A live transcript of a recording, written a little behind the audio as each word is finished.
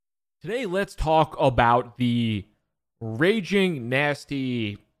Today, let's talk about the raging,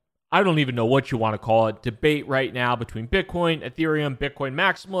 nasty, I don't even know what you want to call it, debate right now between Bitcoin, Ethereum, Bitcoin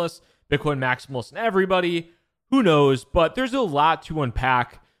maximalists, and everybody. Who knows? But there's a lot to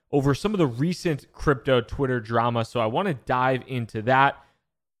unpack over some of the recent crypto Twitter drama. So I want to dive into that.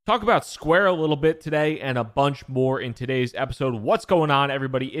 Talk about Square a little bit today and a bunch more in today's episode. What's going on,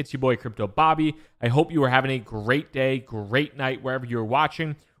 everybody? It's your boy, Crypto Bobby. I hope you are having a great day, great night, wherever you're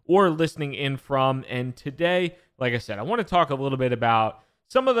watching or listening in from. And today, like I said, I want to talk a little bit about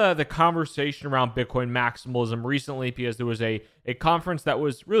some of the conversation around Bitcoin maximalism recently, because there was a conference that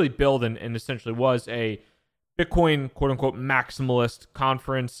was really billed and essentially was a Bitcoin quote-unquote maximalist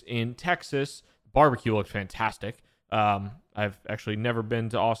conference in Texas. Barbecue looked fantastic. I've actually never been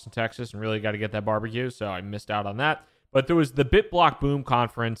to Austin, Texas, and really got to get that barbecue, so I missed out on that. But there was the BitBlock Boom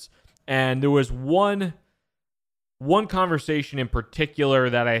conference, and there was one conversation in particular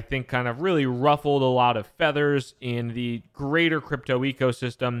that I think kind of really ruffled a lot of feathers in the greater crypto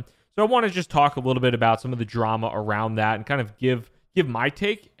ecosystem. So I want to just talk a little bit about some of the drama around that and kind of give my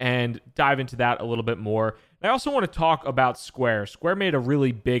take and dive into that a little bit more. And I also want to talk about Square. Square made a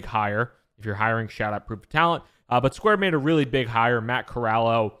really big hire. If you're hiring, shout out Proof of Talent. But Square made a really big hire. Matt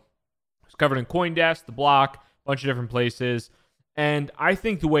Corallo was covered in CoinDesk, The Block, a bunch of different places. And I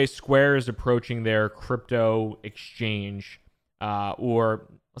think the way Square is approaching their crypto exchange, or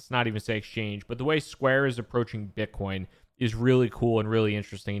let's not even say exchange, but the way Square is approaching Bitcoin is really cool and really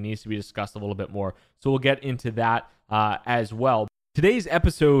interesting. It needs to be discussed a little bit more. So we'll get into that as well. Today's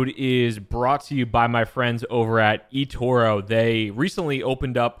episode is brought to you by my friends over at eToro. They recently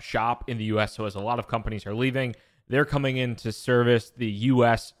opened up shop in the U.S., so as a lot of companies are leaving, they're coming in to service the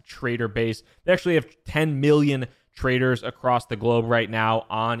U.S. trader base. They actually have 10 million traders across the globe right now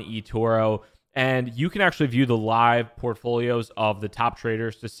on eToro, and you can actually view the live portfolios of the top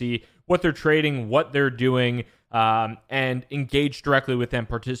traders to see what they're trading, what they're doing, and engage directly with them,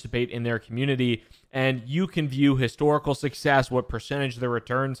 participate in their community. And you can view historical success, what percentage their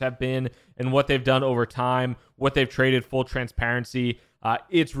returns have been, and what they've done over time, what they've traded, full transparency.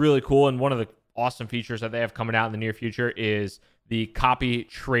 It's really cool. And one of the awesome features that they have coming out in the near future is the copy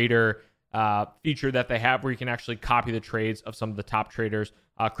trader feature that they have, where you can actually copy the trades of some of the top traders,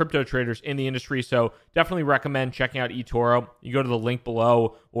 crypto traders in the industry. So definitely recommend checking out eToro. You go to the link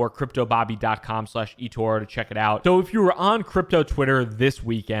below or cryptobobby.com/eToro to check it out. So if you were on crypto Twitter this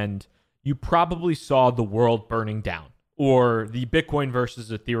weekend, you probably saw the world burning down, or the Bitcoin versus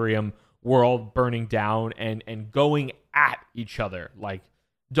Ethereum world burning down and going at each other, like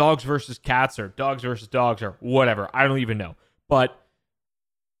dogs versus cats or dogs versus dogs or whatever. I don't even know. But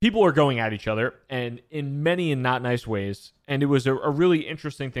people are going at each other, and in many and not nice ways. And it was a really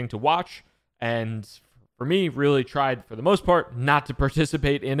interesting thing to watch. And for me, really tried, for the most part, not to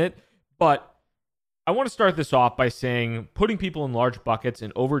participate in it. But I want to start this off by saying putting people in large buckets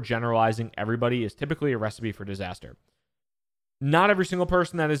and overgeneralizing everybody is typically a recipe for disaster. Not every single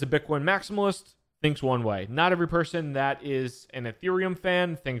person that is a Bitcoin maximalist thinks one way. Not every person that is an Ethereum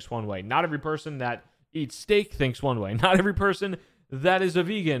fan thinks one way. Not every person that eats steak thinks one way. Not every person that is a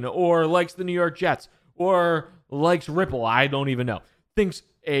vegan or likes the New York Jets or likes Ripple, I don't even know, thinks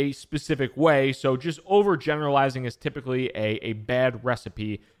a specific way. So just overgeneralizing is typically a bad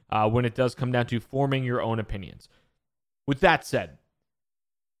recipe when it does come down to forming your own opinions. With that said,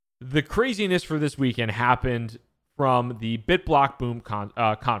 the craziness for this weekend happened from the BitBlock Boom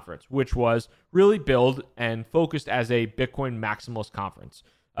conference, which was really billed and focused as a Bitcoin maximalist conference.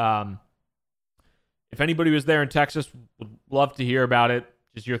 If anybody was there in Texas, would love to hear about it.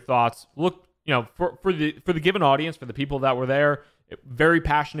 Just your thoughts. Look, for the given audience, for the people that were there, very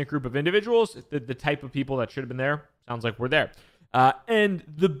passionate group of individuals, the type of people that should have been there. Sounds like we're there. And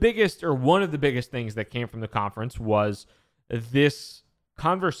the biggest, or one of the biggest things that came from the conference was this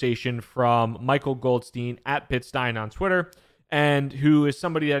conversation from Michael Goldstein at Bitstein on Twitter, and who is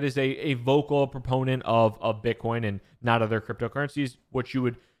somebody that is a vocal proponent of Bitcoin and not other cryptocurrencies, which you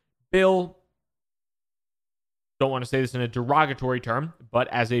would bill, don't want to say this in a derogatory term, but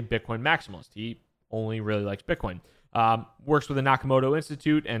as a Bitcoin maximalist. He only really likes Bitcoin. Works with the Nakamoto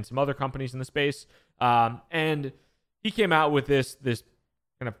Institute and some other companies in the space. And he came out with this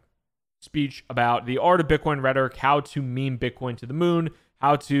kind of speech about the art of Bitcoin rhetoric, how to meme Bitcoin to the moon,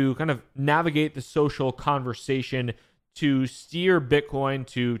 how to kind of navigate the social conversation to steer Bitcoin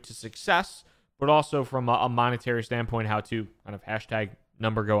to success, but also from a monetary standpoint, how to kind of hashtag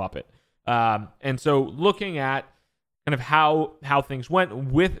number go up it. And so looking at kind of how things went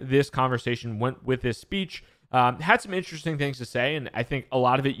with this conversation, went with this speech, had some interesting things to say. And I think a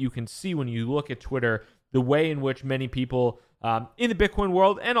lot of it you can see when you look at Twitter, the way in which many people in the Bitcoin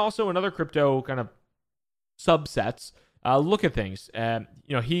world and also in other crypto kind of subsets, look at things.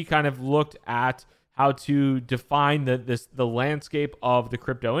 He kind of looked at how to define the landscape of the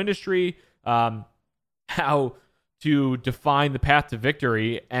crypto industry, how to define the path to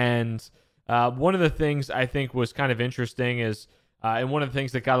victory. And one of the things I think was kind of interesting is, and one of the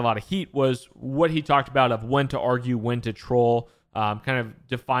things that got a lot of heat was what he talked about of when to argue, when to troll, kind of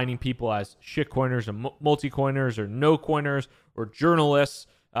defining people as shitcoiners or multi-coiners or no-coiners or journalists,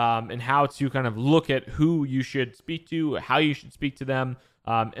 and how to kind of look at who you should speak to, how you should speak to them,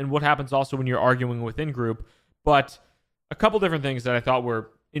 and what happens also when you're arguing within group. But a couple different things that I thought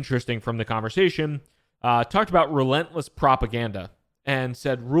were interesting from the conversation. Talked about relentless propaganda and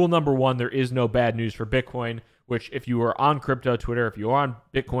said rule number one, there is no bad news for Bitcoin, which if you are on crypto Twitter, if you are on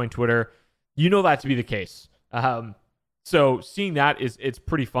Bitcoin Twitter, you know that to be the case. So seeing that it's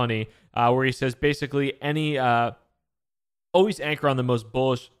pretty funny, where he says basically always anchor on the most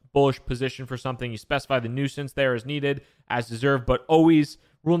bullish position for something. You specify the nuisance there as needed, as deserved, but always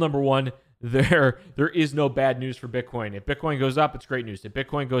rule number one, there is no bad news for Bitcoin. If Bitcoin goes up, it's great news. If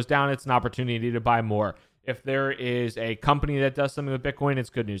Bitcoin goes down, it's an opportunity to buy more. If there is a company that does something with Bitcoin,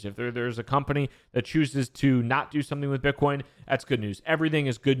 it's good news. If there's a company that chooses to not do something with Bitcoin, that's good news. Everything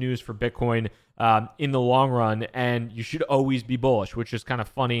is good news for Bitcoin in the long run, and you should always be bullish, which is kind of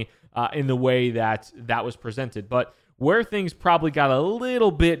funny in the way that was presented. But where things probably got a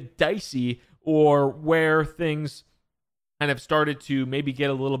little bit dicey, or where things kind of started to maybe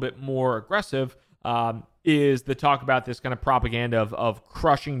get a little bit more aggressive, is the talk about this kind of propaganda of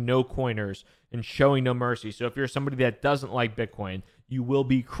crushing no coiners and showing no mercy. So if you're somebody that doesn't like Bitcoin, you will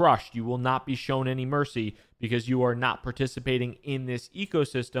be crushed. You will not be shown any mercy because you are not participating in this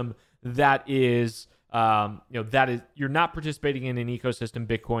ecosystem that is, you're not participating in an ecosystem,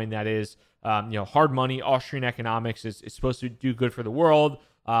 Bitcoin, that is, hard money, Austrian economics is supposed to do good for the world,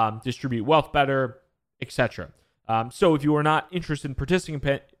 distribute wealth better, etc. So if you are not interested in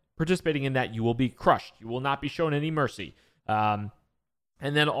participating in that, you will be crushed. You will not be shown any mercy.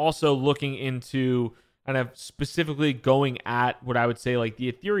 And then also looking into kind of specifically going at what I would say like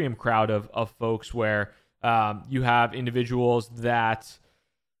the Ethereum crowd of folks, where you have individuals that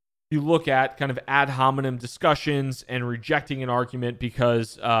you look at kind of ad hominem discussions and rejecting an argument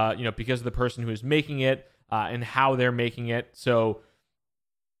because of the person who is making it and how they're making it. So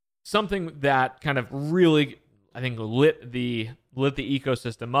something that kind of really, I think, lit the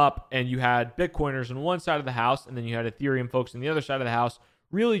ecosystem up, and you had Bitcoiners on one side of the house, and then you had Ethereum folks on the other side of the house,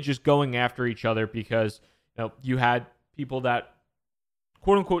 really just going after each other because you had people that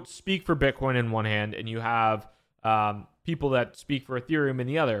quote unquote speak for Bitcoin in one hand, and you have people that speak for Ethereum in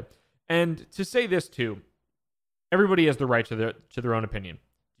the other. And to say this too, everybody has the right to their own opinion.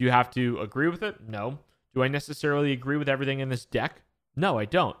 Do you have to agree with it? No. Do I necessarily agree with everything in this deck? No, I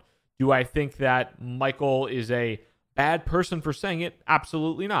don't. Do I think that Michael is a bad person for saying it?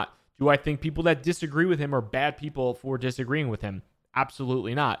 Absolutely not. Do I think people that disagree with him are bad people for disagreeing with him?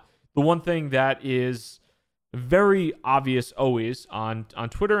 Absolutely not. The one thing that is very obvious always on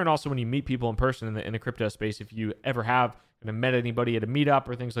Twitter, and also when you meet people in person in the crypto space, if you ever have met anybody at a meetup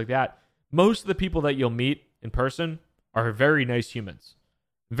or things like that, most of the people that you'll meet in person are very nice humans.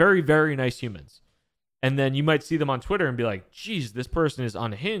 Very, very nice humans. And then you might see them on Twitter and be like, geez, this person is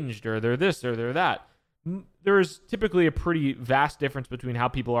unhinged, or they're this, or they're that. There is typically a pretty vast difference between how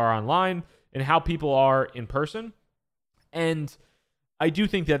people are online and how people are in person. And I do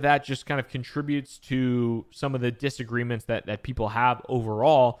think that just kind of contributes to some of the disagreements that people have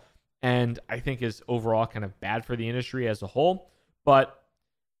overall, and I think is overall kind of bad for the industry as a whole. But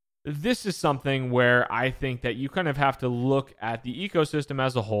this is something where I think that you kind of have to look at the ecosystem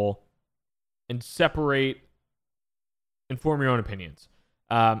as a whole and separate and form your own opinions.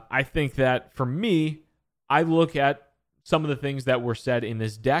 I think that for me, I look at some of the things that were said in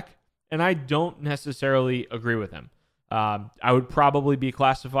this deck, and I don't necessarily agree with them. I would probably be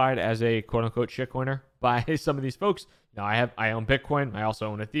classified as a quote-unquote shitcoiner by some of these folks. Now, I own Bitcoin. I also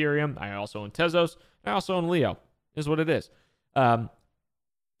own Ethereum. I also own Tezos. I also own Leo. Is what it is.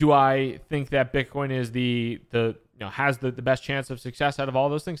 Do I think that Bitcoin is has the best chance of success out of all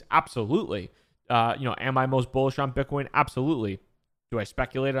those things? Absolutely. Am I most bullish on Bitcoin? Absolutely. Do I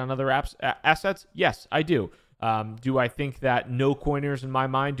speculate on other assets? Yes, I do. Do I think that no coiners, in my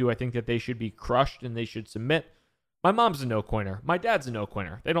mind, do I think that they should be crushed and they should submit? My mom's a no coiner. My dad's a no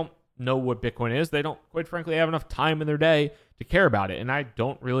coiner. They don't know what Bitcoin is. They don't, quite frankly, have enough time in their day to care about it. And I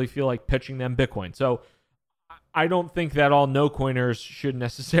don't really feel like pitching them Bitcoin. So I don't think that all no coiners should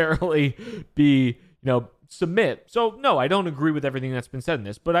necessarily be, submit. So no, I don't agree with everything that's been said in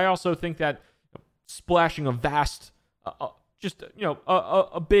this. But I also think that splashing a vast just,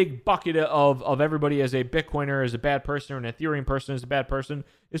 a big bucket of everybody as a Bitcoiner as a bad person or an Ethereum person as a bad person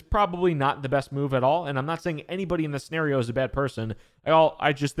is probably not the best move at all. And I'm not saying anybody in the scenario is a bad person.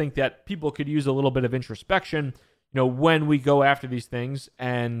 I just think that people could use a little bit of introspection, when we go after these things.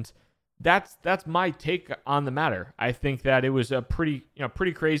 And that's my take on the matter. I think that it was a pretty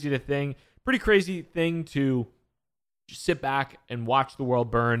crazy thing to just sit back and watch the world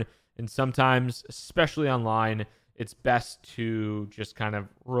burn. And sometimes, especially online, it's best to just kind of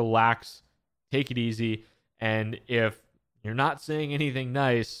relax, take it easy. And if you're not saying anything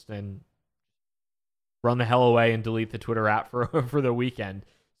nice, then run the hell away and delete the Twitter app for the weekend.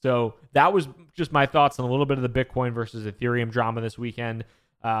 So that was just my thoughts on a little bit of the Bitcoin versus Ethereum drama this weekend.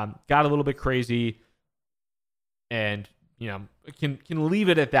 Got a little bit crazy, and can leave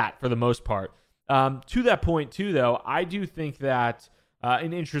it at that for the most part. To that point too, though, I do think that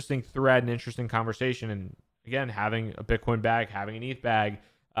an interesting thread, an interesting conversation, and again, having a Bitcoin bag, having an ETH bag,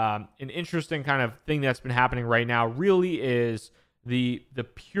 an interesting kind of thing that's been happening right now really is the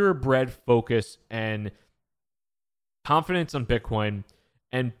purebred focus and confidence on Bitcoin,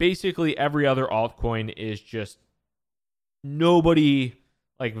 and basically every other altcoin is just nobody,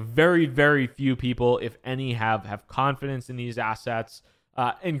 like very, very few people, if any, have confidence in these assets.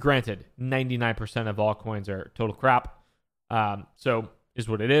 And granted, 99% of altcoins are total crap. So is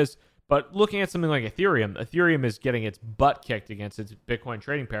what it is. But looking at something like Ethereum is getting its butt kicked against its Bitcoin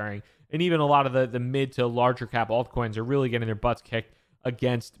trading pairing. And even a lot of the mid to larger cap altcoins are really getting their butts kicked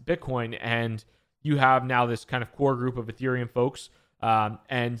against Bitcoin. And you have now this kind of core group of Ethereum folks.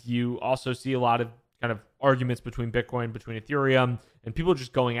 And you also see a lot of kind of arguments between Ethereum, and people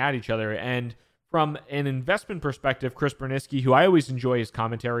just going at each other. And from an investment perspective, Chris Berniski, who I always enjoy his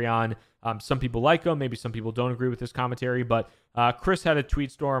commentary on, some people like him, maybe some people don't agree with his commentary, but Chris had a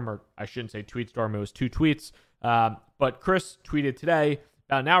tweet storm, or I shouldn't say tweet storm, it was 2 tweets. But Chris tweeted today,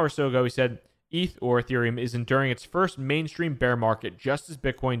 about an hour or so ago, he said, ETH or Ethereum is enduring its first mainstream bear market just as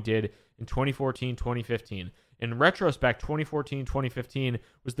Bitcoin did in 2014-2015. In retrospect, 2014-2015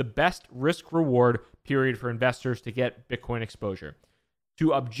 was the best risk-reward period for investors to get Bitcoin exposure.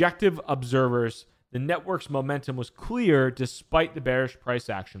 To objective observers, the network's momentum was clear despite the bearish price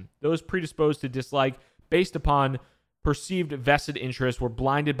action. Those predisposed to dislike based upon perceived vested interests were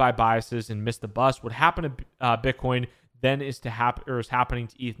blinded by biases and missed the bus. What happened to Bitcoin then is happening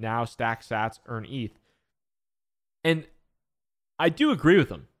to ETH now. Stack sats, earn ETH. And I do agree with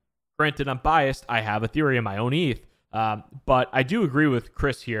him. Granted, I'm biased. I have Ethereum. I own ETH. But I do agree with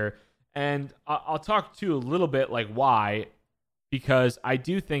Chris here. And I'll talk to a little bit like why. Because I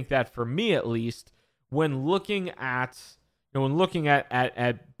do think that for me, at least, when looking at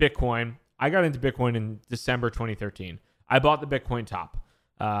Bitcoin, I got into Bitcoin in December 2013. I bought the Bitcoin top.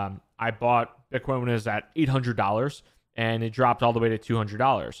 I bought Bitcoin when it was at $800, and it dropped all the way to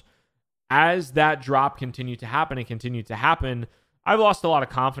 $200. As that drop continued to happen, I lost a lot of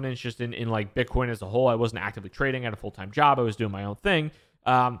confidence just in like Bitcoin as a whole. I wasn't actively trading. I had a full-time job. I was doing my own thing.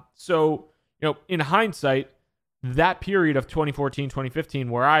 So in hindsight, that period of 2014, 2015,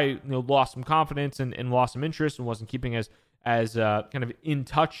 where I lost some confidence and lost some interest and wasn't keeping as kind of in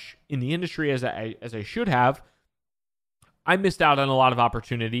touch in the industry as I should have, I missed out on a lot of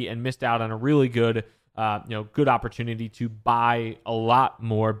opportunity and missed out on a really good opportunity to buy a lot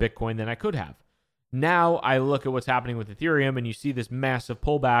more Bitcoin than I could have. Now I look at what's happening with Ethereum, and you see this massive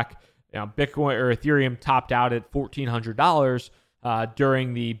pullback. Bitcoin or Ethereum topped out at $1,400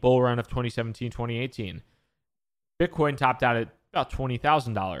 during the bull run of 2017, 2018. Bitcoin topped out at about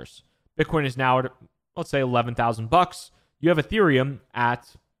 $20,000. Bitcoin is now at, let's say, $11,000. You have Ethereum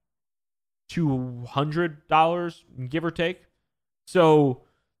at $200, give or take. So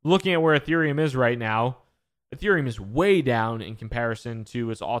looking at where Ethereum is right now, Ethereum is way down in comparison to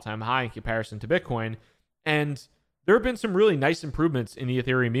its all-time high in comparison to Bitcoin. And there have been some really nice improvements in the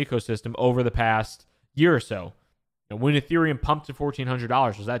Ethereum ecosystem over the past year or so. When Ethereum pumped to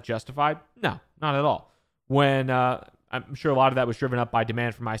 $1,400, was that justified? No, not at all. When I'm sure a lot of that was driven up by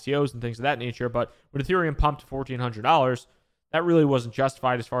demand from ICOs and things of that nature, but when Ethereum pumped to $1,400, that really wasn't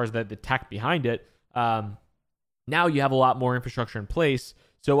justified as far as the tech behind it. Now you have a lot more infrastructure in place.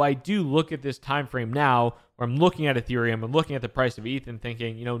 So I do look at this time frame now where I'm looking at Ethereum and looking at the price of ETH and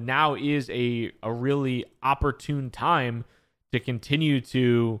thinking, now is a really opportune time to continue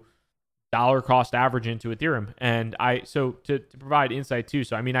to dollar cost average into Ethereum. And to provide insight too,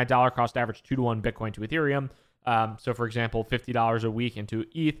 I dollar cost average 2-to-1 Bitcoin to Ethereum. So for example, $50 a week into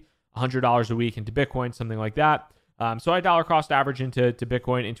ETH, $100 a week into Bitcoin, something like that. So I dollar cost average into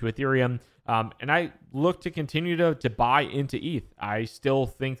Bitcoin, into Ethereum. And I look to continue to buy into ETH. I still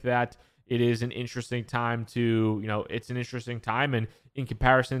think that it is an interesting time to, it's an interesting time. And in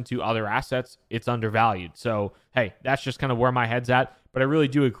comparison to other assets, it's undervalued. So, hey, that's just kind of where my head's at. But I really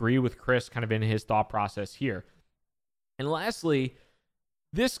do agree with Chris kind of in his thought process here. And lastly,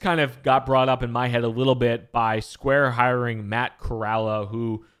 this kind of got brought up in my head a little bit by Square hiring Matt Corallo,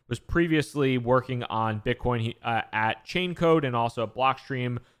 who was previously working on Bitcoin at Chaincode and also at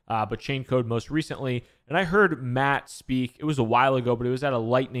Blockstream, but Chaincode most recently. And I heard Matt speak, it was a while ago, but it was at a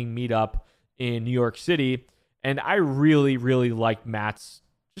Lightning meetup in New York City. And I really, really liked Matt's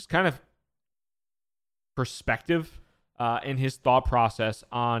just kind of perspective and his thought process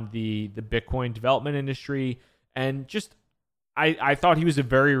on the Bitcoin development industry. And just, I thought he was a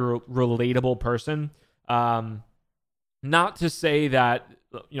very relatable person. Not to say that,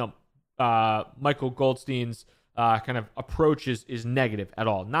 Michael Goldstein's kind of approach is negative at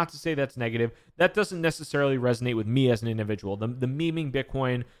all. Not to say that's negative. That doesn't necessarily resonate with me as an individual. The memeing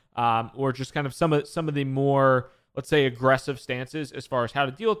Bitcoin, or just kind of some of the more, let's say, aggressive stances as far as how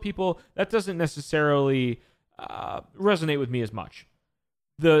to deal with people, that doesn't necessarily resonate with me as much.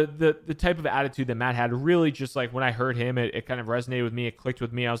 The type of attitude that Matt had really just like when I heard him, it kind of resonated with me. It clicked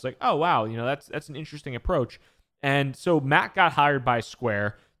with me. I was like, oh wow, that's an interesting approach. And so Matt got hired by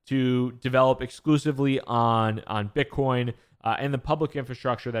Square to develop exclusively on Bitcoin and the public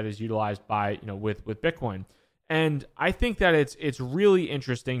infrastructure that is utilized by with Bitcoin. And I think that it's really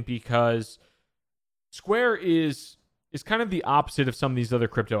interesting because Square is kind of the opposite of some of these other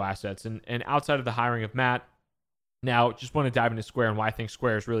crypto assets. And outside of the hiring of Matt, now just want to dive into Square and why I think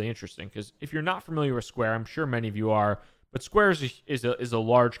Square is really interesting. Because if you're not familiar with Square, I'm sure many of you are, but Square is a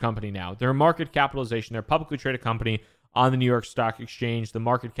large company now. Their market capitalization, they're a publicly traded company on the New York Stock Exchange. The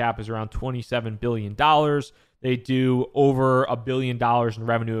market cap is around $27 billion. They do over $1 billion in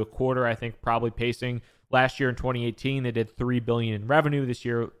revenue a quarter, I think probably pacing. Last year in 2018, they did $3 billion in revenue. This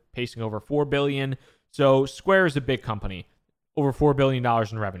year, pacing over $4 billion. So Square is a big company, over $4 billion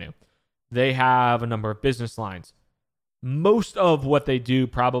in revenue. They have a number of business lines. Most of what they do,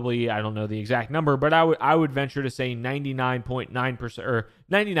 probably, I don't know the exact number, but I would venture to say 99.9% or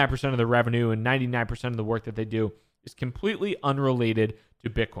 99% of the revenue and 99% of the work that they do is completely unrelated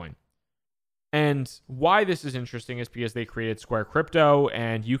to Bitcoin. And why this is interesting is because they created Square Crypto,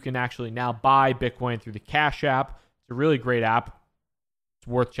 and you can actually now buy Bitcoin through the Cash App. It's a really great app. It's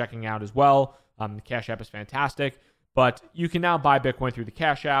worth checking out as well. The Cash App is fantastic, but you can now buy Bitcoin through the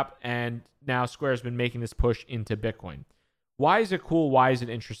Cash App, and now Square has been making this push into Bitcoin. Why is it cool? Why is it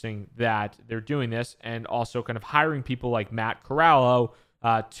interesting that they're doing this, and also kind of hiring people like Matt Corallo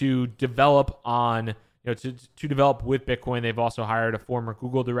to develop on, to develop with Bitcoin? They've also hired a former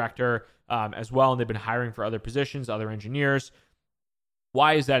Google director as well, and they've been hiring for other positions, other engineers.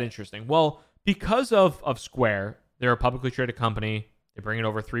 Why is that interesting? Well, because of Square, they're a publicly traded company. They bring in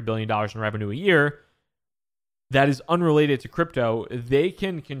over $3 billion in revenue a year. That is unrelated to crypto. They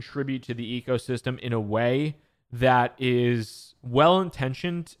can contribute to the ecosystem in a way that is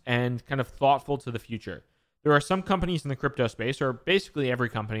well-intentioned and kind of thoughtful to the future. There are some companies in the crypto space, or basically every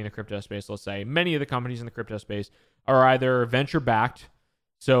company in the crypto space, let's say, many of the companies in the crypto space are either venture-backed,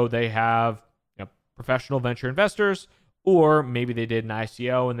 so they have professional venture investors, or maybe they did an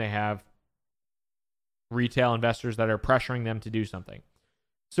ICO and they have retail investors that are pressuring them to do something.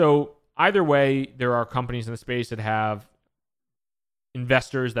 So either way, there are companies in the space that have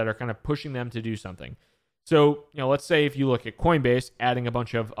investors that are kind of pushing them to do something. So, let's say if you look at Coinbase, adding a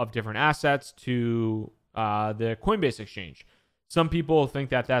bunch of different assets to the Coinbase exchange. Some people think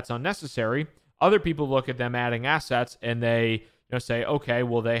that that's unnecessary. Other people look at them adding assets and they say, okay,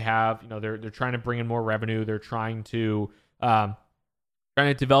 well, they have, they're trying to bring in more revenue. They're trying to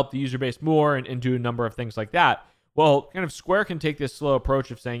develop the user base more and do a number of things like that. Well, kind of Square can take this slow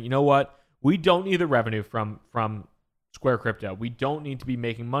approach of saying, you know what, we don't need the revenue from Square Crypto. We don't need to be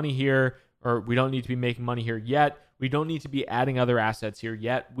making money here, or we don't need to be making money here yet. We don't need to be adding other assets here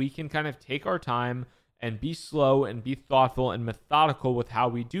yet. We can kind of take our time and be slow and be thoughtful and methodical with how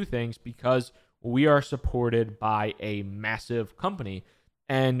we do things, because we are supported by a massive company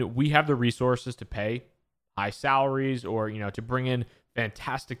and we have the resources to pay high salaries, or to bring in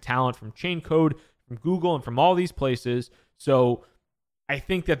fantastic talent from Chaincode, from Google, and from all these places. So I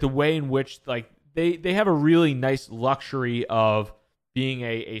think that the way in which they have a really nice luxury of being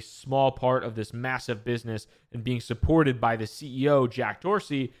a small part of this massive business and being supported by the CEO, Jack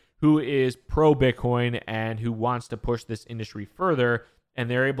Dorsey, who is pro Bitcoin and who wants to push this industry further. And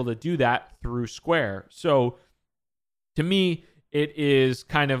they're able to do that through Square. So to me, it is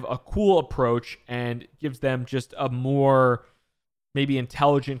kind of a cool approach and gives them just a more maybe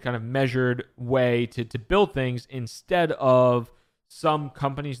intelligent, kind of measured way to build things, instead of some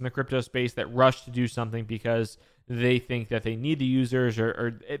companies in the crypto space that rush to do something because they think that they need the users,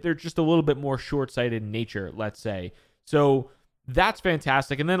 or they're just a little bit more short-sighted in nature, let's say. So that's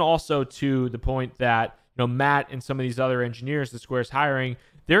fantastic. And then also to the point that, Matt and some of these other engineers that Square's hiring,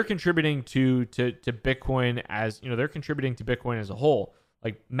 they're contributing to Bitcoin as, they're contributing to Bitcoin as a whole.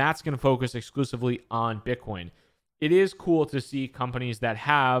 Like, Matt's going to focus exclusively on Bitcoin. It is cool to see companies that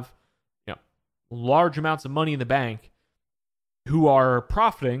have, large amounts of money in the bank who are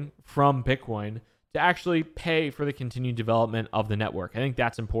profiting from Bitcoin to actually pay for the continued development of the network. I think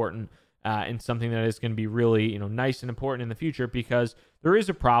that's important and something that is going to be really, nice and important in the future, because there is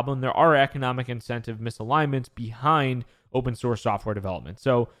a problem. There are economic incentive misalignments behind open source software development.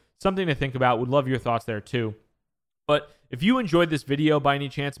 So something to think about. Would love your thoughts there too. But if you enjoyed this video by any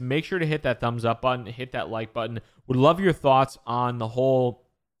chance, make sure to hit that thumbs up button, hit that like button. Would love your thoughts on the whole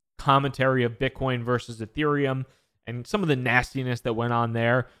commentary of Bitcoin versus Ethereum and some of the nastiness that went on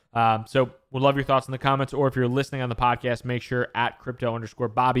there. So would love your thoughts in the comments, or if you're listening on the podcast, make sure at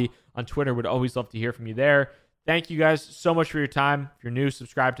 @crypto_Bobby on Twitter. Would always love to hear from you there. Thank you guys so much for your time. If you're new,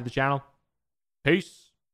 subscribe to the channel. Peace.